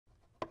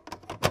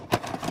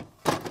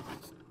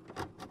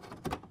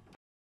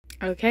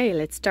Okay,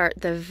 let's start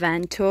the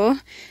van tour.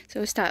 So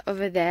we'll start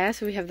over there.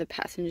 So we have the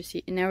passenger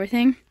seat and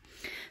everything.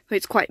 So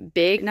it's quite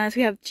big. Nice.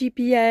 We have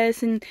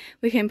GPS and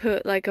we can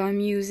put like our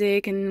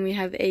music, and we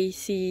have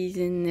ACs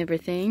and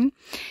everything.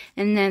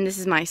 And then this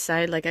is my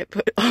side. Like I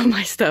put all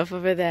my stuff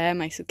over there,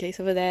 my suitcase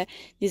over there.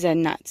 These are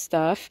not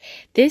stuff.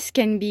 This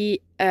can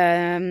be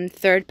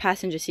third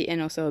passenger seat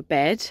and also a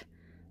bed.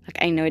 Like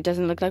I know it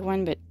doesn't look like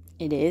one, but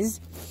it is.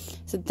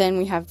 So then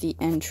we have the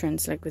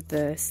entrance, like with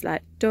the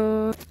slat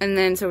door, and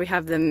then so we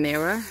have the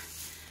mirror.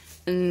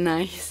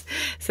 Nice.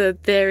 So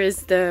there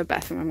is the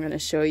bathroom I'm gonna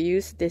show you.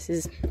 So this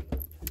is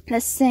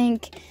the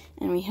sink,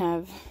 and we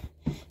have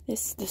the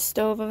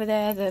stove over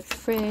there, the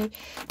fridge.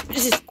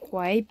 This is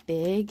quite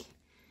big.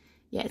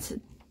 Yeah, it's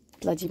a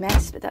bloody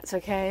mess, but that's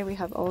okay. We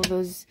have all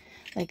those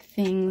like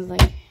things,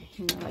 like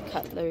you know, like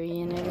cutlery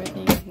and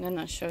everything. I'm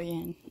gonna show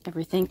you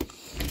everything.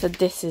 So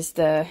this is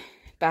the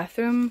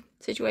bathroom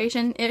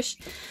situation-ish.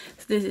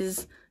 So this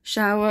is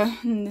shower,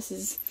 and this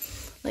is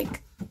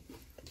like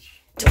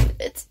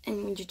toilet,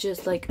 and you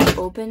just like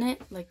open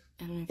it, like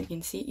I don't know if you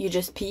can see, you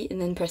just pee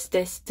and then press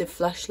this to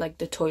flush like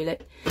the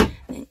toilet,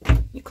 and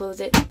you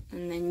close it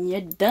and then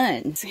you're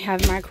done. So we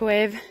have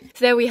microwave.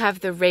 So there we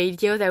have the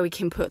radio that we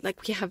can put,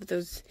 like we have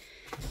those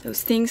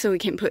things so we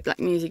can put like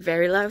music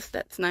very loud, so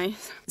that's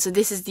nice. So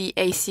this is the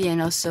AC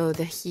and also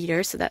the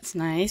heater, so that's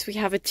nice. We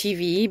have a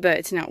TV, but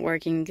it's not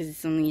working because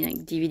it's only like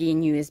DVD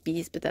and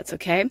USBs, but that's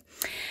okay.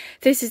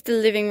 This is the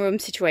living room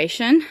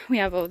situation. We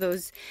have all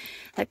those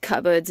like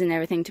cupboards and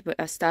everything to put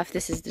our stuff.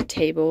 This is the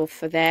table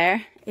for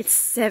there. It's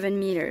 7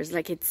 meters,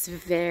 like it's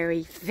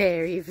very,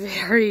 very,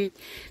 very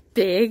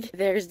big.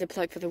 There's the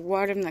plug for the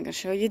water. I'm not gonna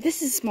show you.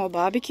 This is a small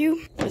barbecue.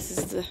 This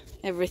is the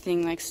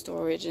everything, like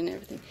storage and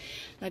everything.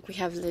 Like we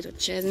have little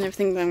chairs and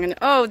everything, but I'm gonna,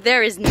 oh,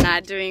 there is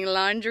not doing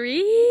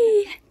laundry.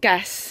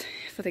 Gas,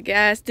 for the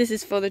gas. This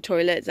is for the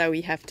toilet that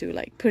we have to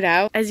like put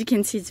out. As you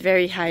can see, it's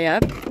very high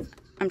up.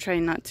 I'm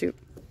trying not to,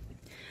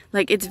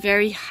 like it's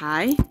very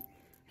high.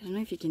 I don't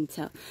know if you can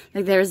tell.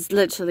 Like there's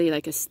literally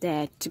like a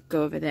stair to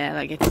go over there.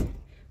 Like it's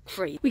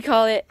crazy. We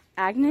call it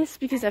Agnes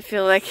because I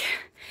feel like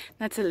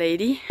that's a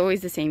lady.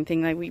 Always the same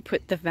thing. Like we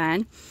put the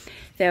van.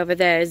 There over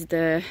there is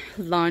the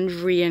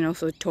laundry and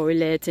also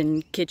toilet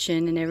and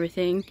kitchen and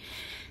everything.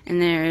 And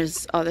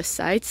there's other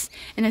sites.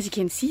 And as you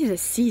can see, the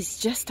sea is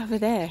just over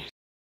there.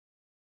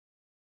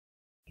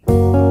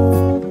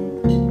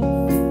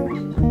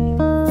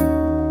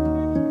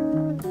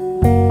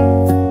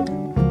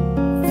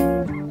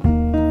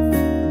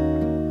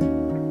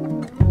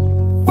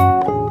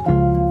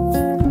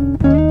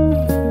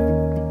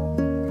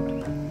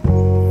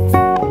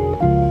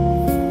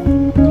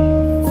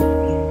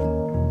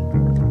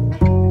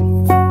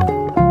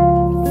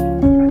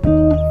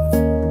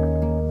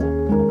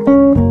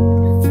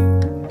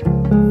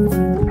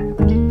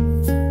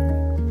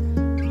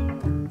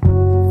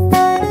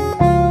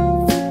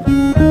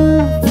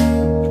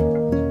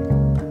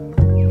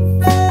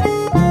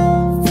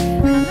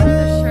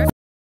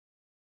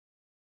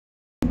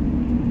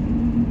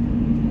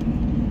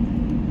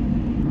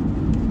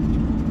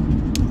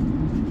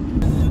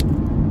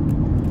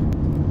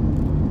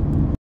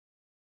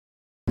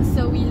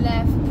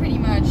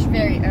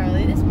 Very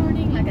early this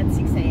morning, like at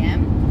 6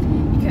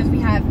 AM, because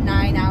we have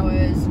 9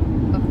 hours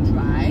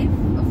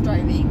of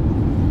driving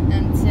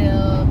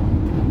until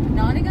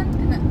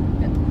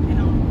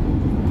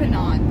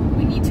Penang.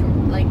 We need to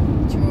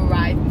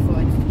arrive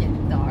before it gets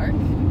dark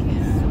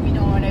because we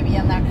don't want to be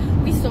on that.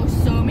 We saw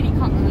so many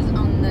kangaroos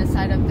on the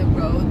side of the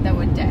road that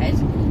were dead,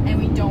 and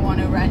we don't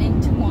want to run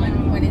into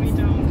one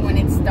when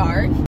it's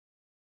dark.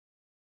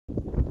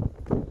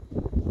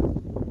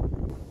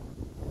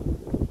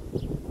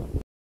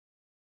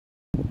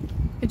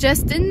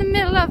 Just in the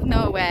middle of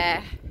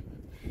nowhere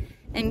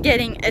and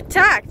getting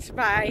attacked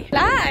by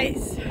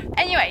flies.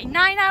 Anyway,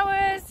 9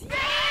 hours.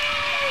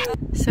 Yay!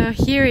 So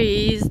here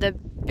is the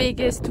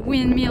biggest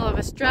windmill of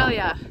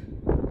Australia.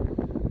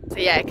 So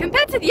yeah,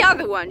 compared to the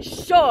other one,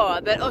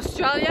 sure, but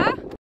Australia.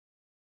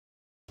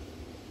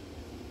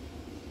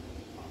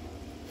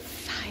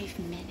 5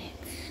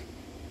 minutes.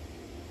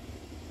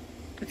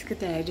 It's good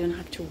that I don't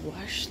have to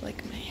wash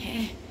like my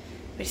hair.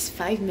 But it's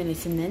 5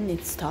 minutes and then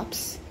it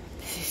stops.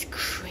 This is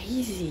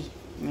crazy.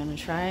 I'm gonna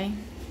try